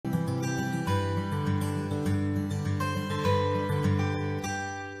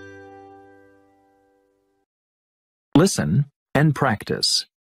Listen and practice.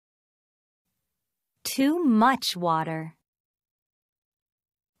 Too much water.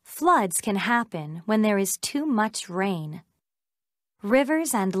 Floods can happen when there is too much rain.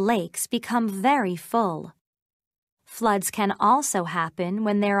 Rivers and lakes become very full. Floods can also happen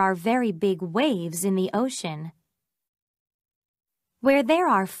when there are very big waves in the ocean. Where there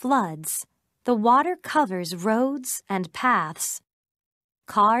are floods, the water covers roads and paths.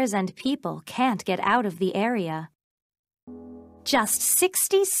 Cars and people can't get out of the area. Just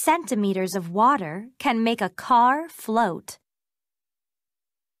 60 centimeters of water can make a car float.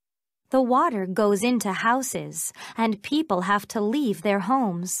 The water goes into houses, and people have to leave their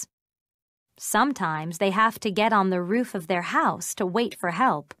homes. Sometimes they have to get on the roof of their house to wait for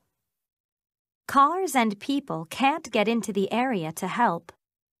help. Cars and people can't get into the area to help.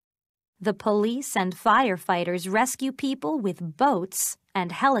 The police and firefighters rescue people with boats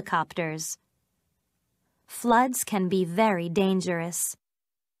and helicopters. Floods can be very dangerous.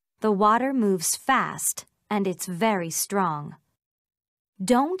 The water moves fast and it's very strong.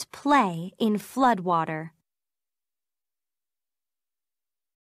 Don't play in flood water.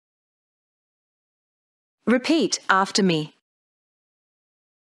 Repeat after me.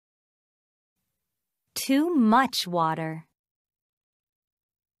 Too much water.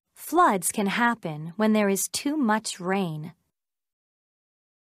 Floods can happen when there is too much rain.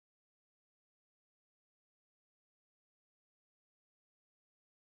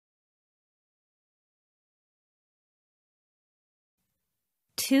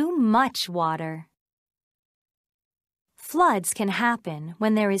 Too much water. Floods can happen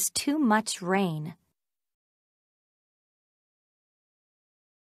when there is too much rain.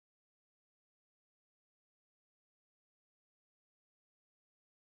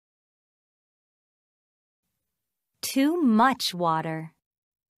 Too much water.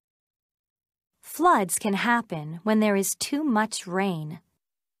 Floods can happen when there is too much rain.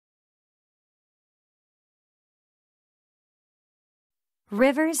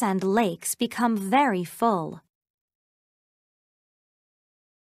 Rivers and lakes become very full.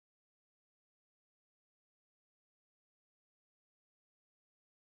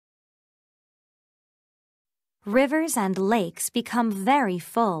 Rivers and lakes become very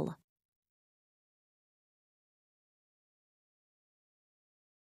full.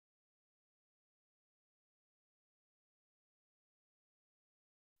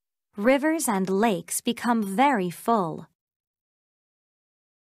 Rivers and lakes become very full.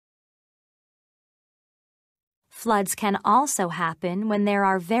 Floods can also happen when there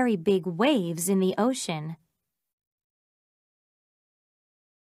are very big waves in the ocean.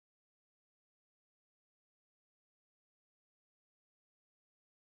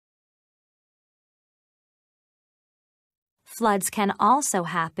 Floods can also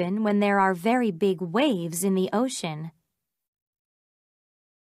happen when there are very big waves in the ocean.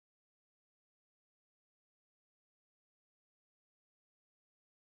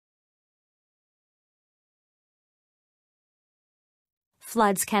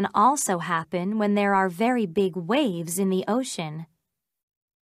 Floods can also happen when there are very big waves in the ocean.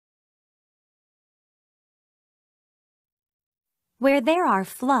 Where there are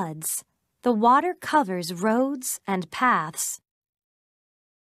floods, the water covers roads and paths.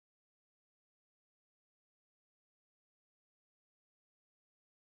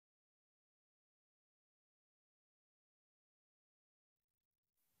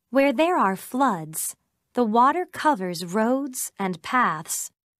 Where there are floods, the water covers roads and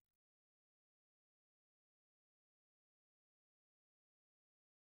paths.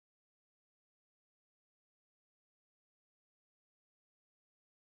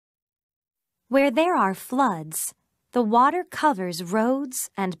 Where there are floods, the water covers roads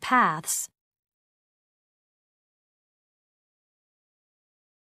and paths.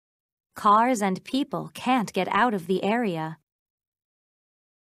 Cars and people can't get out of the area.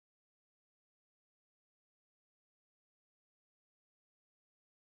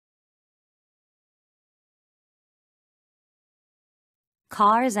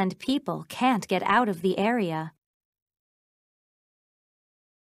 Cars and people can't get out of the area.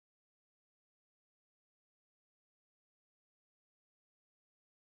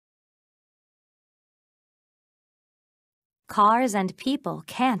 Cars and people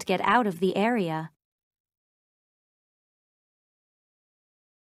can't get out of the area.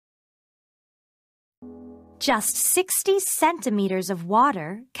 Just 60 centimeters of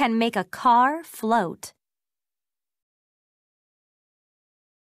water can make a car float.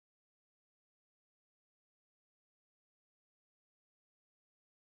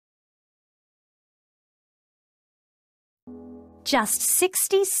 Just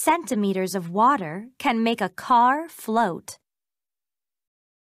 60 centimeters of water can make a car float.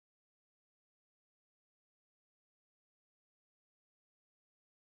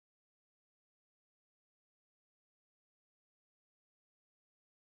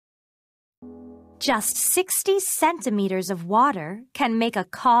 Just 60 centimeters of water can make a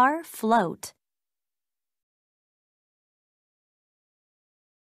car float.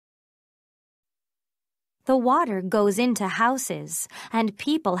 The water goes into houses, and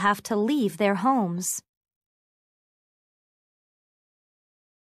people have to leave their homes.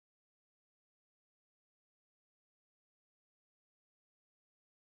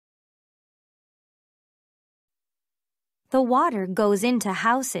 The water goes into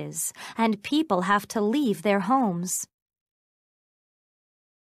houses, and people have to leave their homes.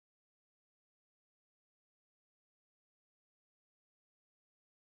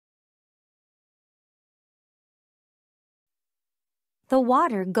 The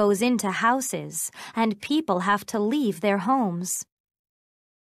water goes into houses, and people have to leave their homes.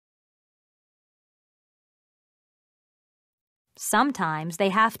 Sometimes they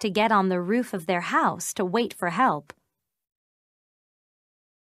have to get on the roof of their house to wait for help.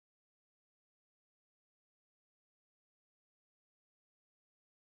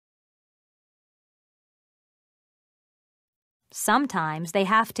 Sometimes they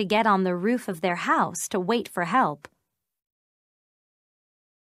have to get on the roof of their house to wait for help.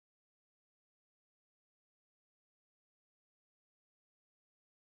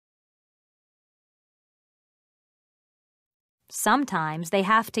 Sometimes they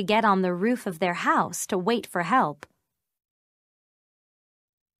have to get on the roof of their house to wait for help.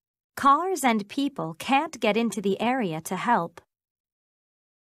 Cars and people can't get into the area to help.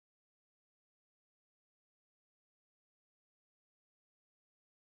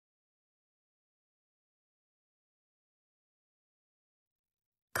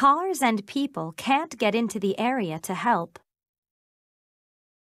 Cars and people can't get into the area to help.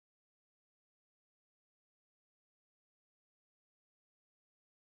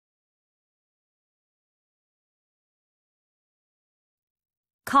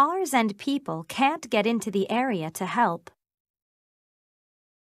 Cars and people can't get into the area to help.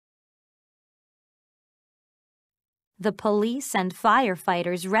 The police and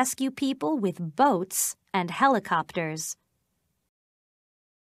firefighters rescue people with boats and helicopters.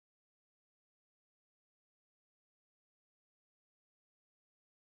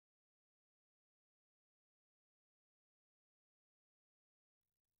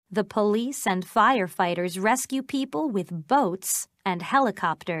 The police and firefighters rescue people with boats and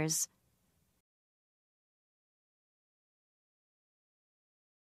helicopters.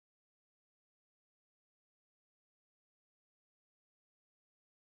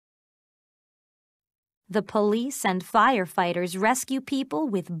 The police and firefighters rescue people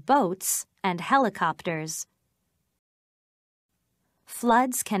with boats and helicopters.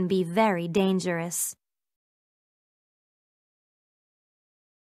 Floods can be very dangerous.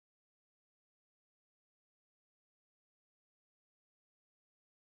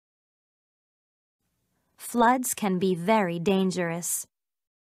 Floods can be very dangerous.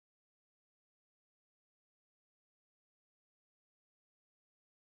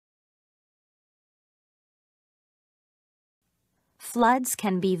 Floods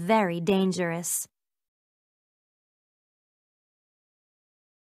can be very dangerous.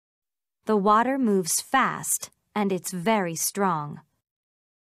 The water moves fast, and it's very strong.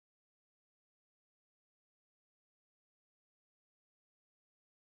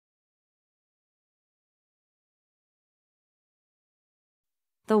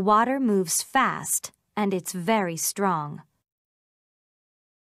 The water moves fast, and it's very strong.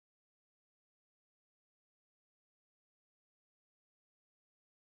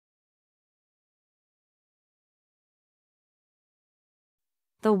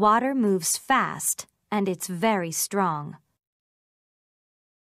 The water moves fast, and it's very strong.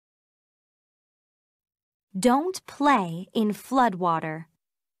 Don't play in flood water.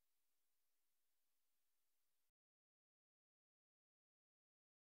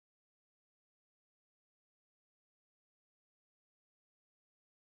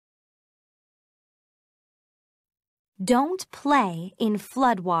 Don't play in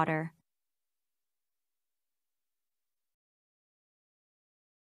flood water.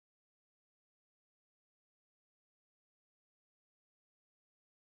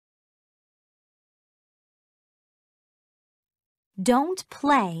 Don't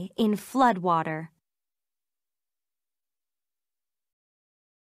play in flood water.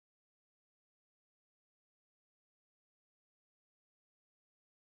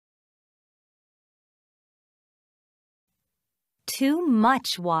 Too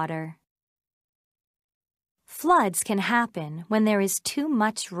much water. Floods can happen when there is too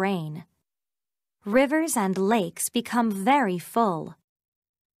much rain. Rivers and lakes become very full.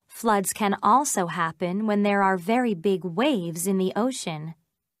 Floods can also happen when there are very big waves in the ocean.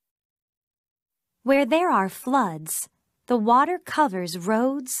 Where there are floods, the water covers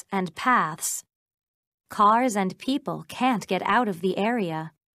roads and paths. Cars and people can't get out of the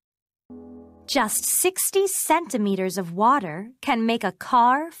area. Just 60 centimeters of water can make a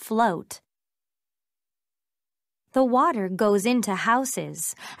car float. The water goes into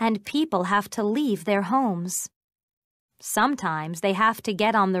houses, and people have to leave their homes. Sometimes they have to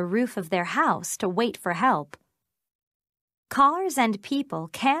get on the roof of their house to wait for help. Cars and people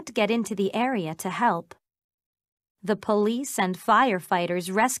can't get into the area to help. The police and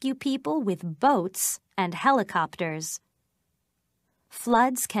firefighters rescue people with boats and helicopters.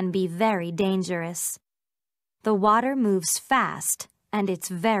 Floods can be very dangerous. The water moves fast and it's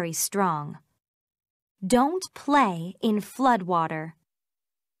very strong. Don't play in flood water.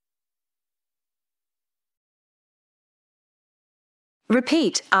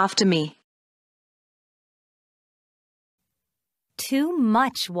 Repeat after me. Too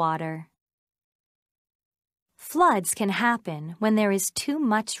much water. Floods can happen when there is too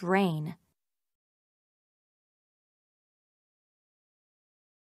much rain.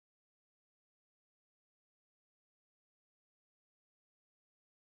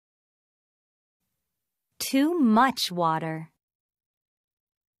 Too much water.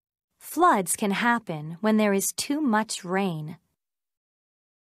 Floods can happen when there is too much rain.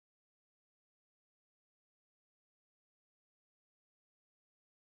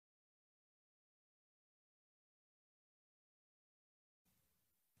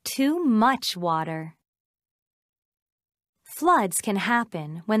 Too much water. Floods can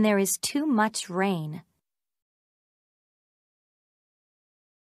happen when there is too much rain.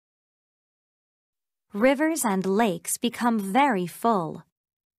 Rivers and lakes become very full.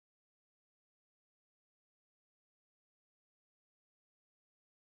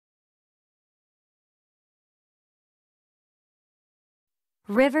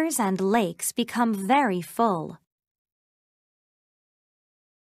 Rivers and lakes become very full.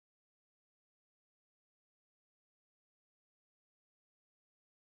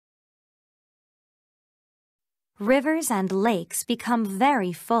 Rivers and lakes become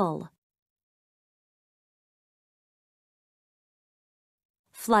very full.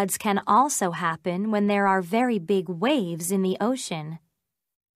 Floods can also happen when there are very big waves in the ocean.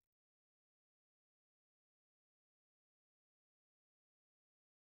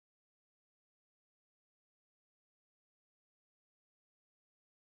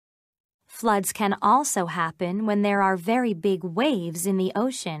 Floods can also happen when there are very big waves in the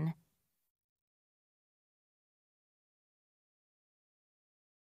ocean.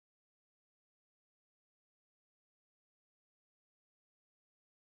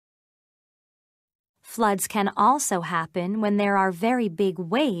 Floods can also happen when there are very big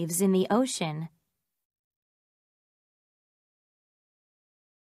waves in the ocean.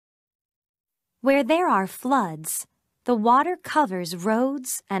 Where there are floods, the water covers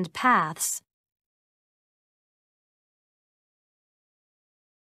roads and paths.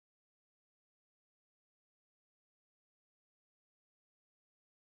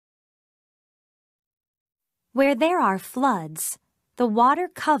 Where there are floods, the water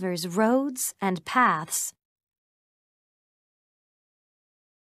covers roads and paths.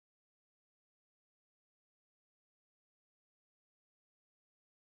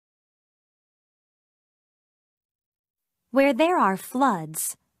 Where there are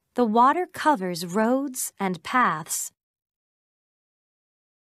floods, the water covers roads and paths.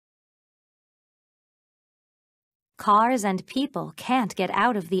 Cars and people can't get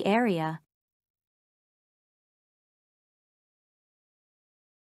out of the area.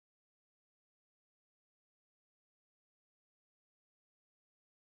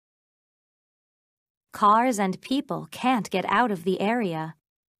 Cars and people can't get out of the area.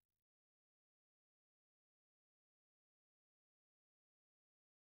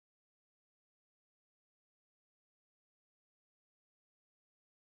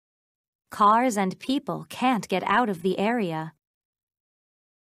 Cars and people can't get out of the area.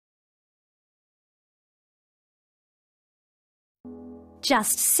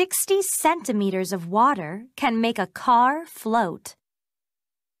 Just 60 centimeters of water can make a car float.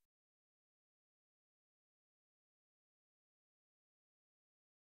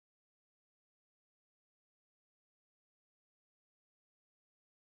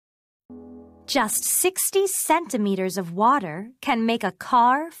 Just 60 centimeters of water can make a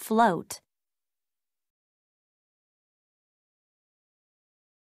car float.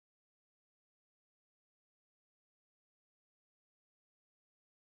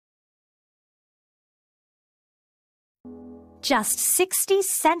 Just 60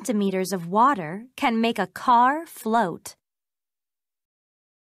 centimeters of water can make a car float.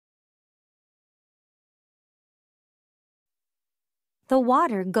 The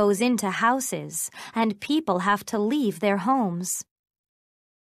water goes into houses, and people have to leave their homes.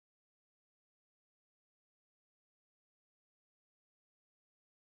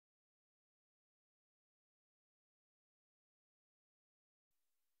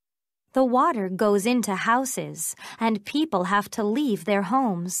 The water goes into houses, and people have to leave their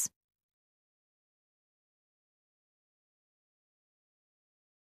homes.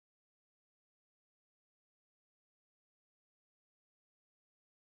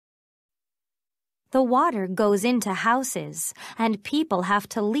 The water goes into houses, and people have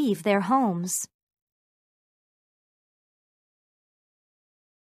to leave their homes.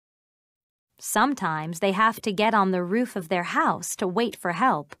 Sometimes they have to get on the roof of their house to wait for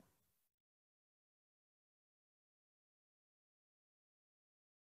help.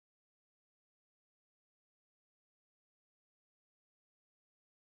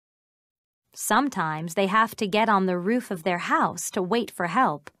 Sometimes they have to get on the roof of their house to wait for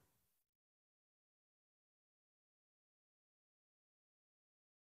help.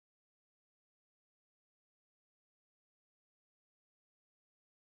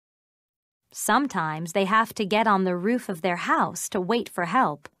 Sometimes they have to get on the roof of their house to wait for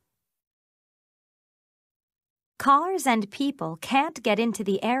help. Cars and people can't get into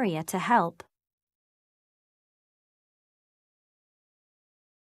the area to help.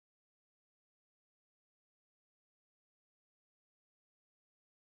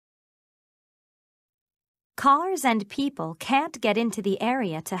 Cars and people can't get into the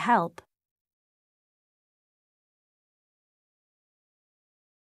area to help.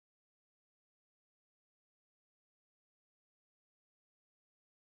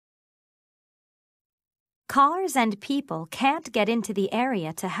 Cars and people can't get into the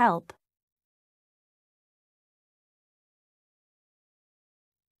area to help.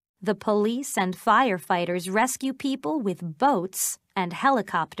 The police and firefighters rescue people with boats and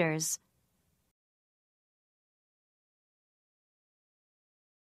helicopters.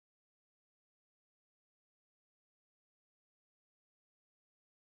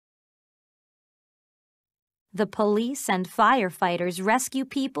 The police and firefighters rescue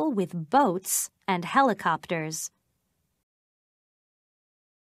people with boats and helicopters.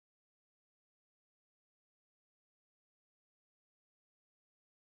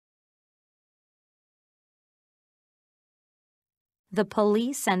 The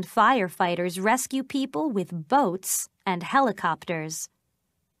police and firefighters rescue people with boats and helicopters.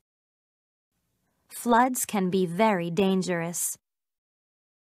 Floods can be very dangerous.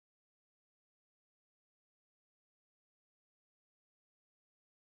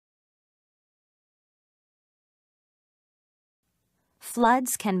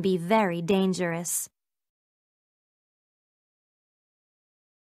 Floods can be very dangerous.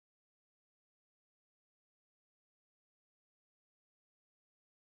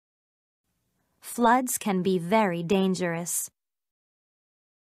 Floods can be very dangerous.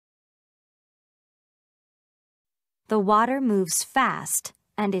 The water moves fast,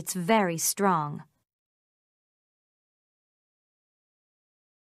 and it's very strong.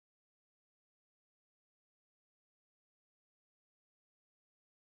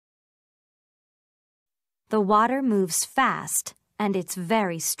 The water moves fast, and it's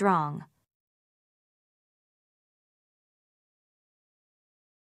very strong.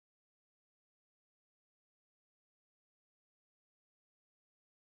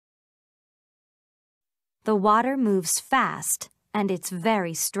 The water moves fast, and it's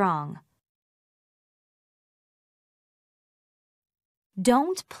very strong.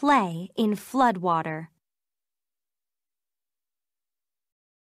 Don't play in floodwater.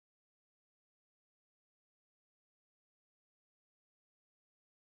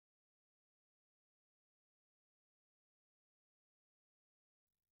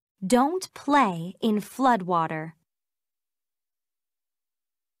 Don't play in floodwater.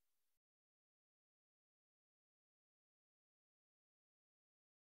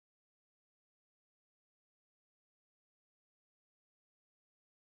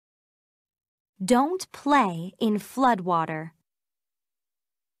 Don't play in floodwater.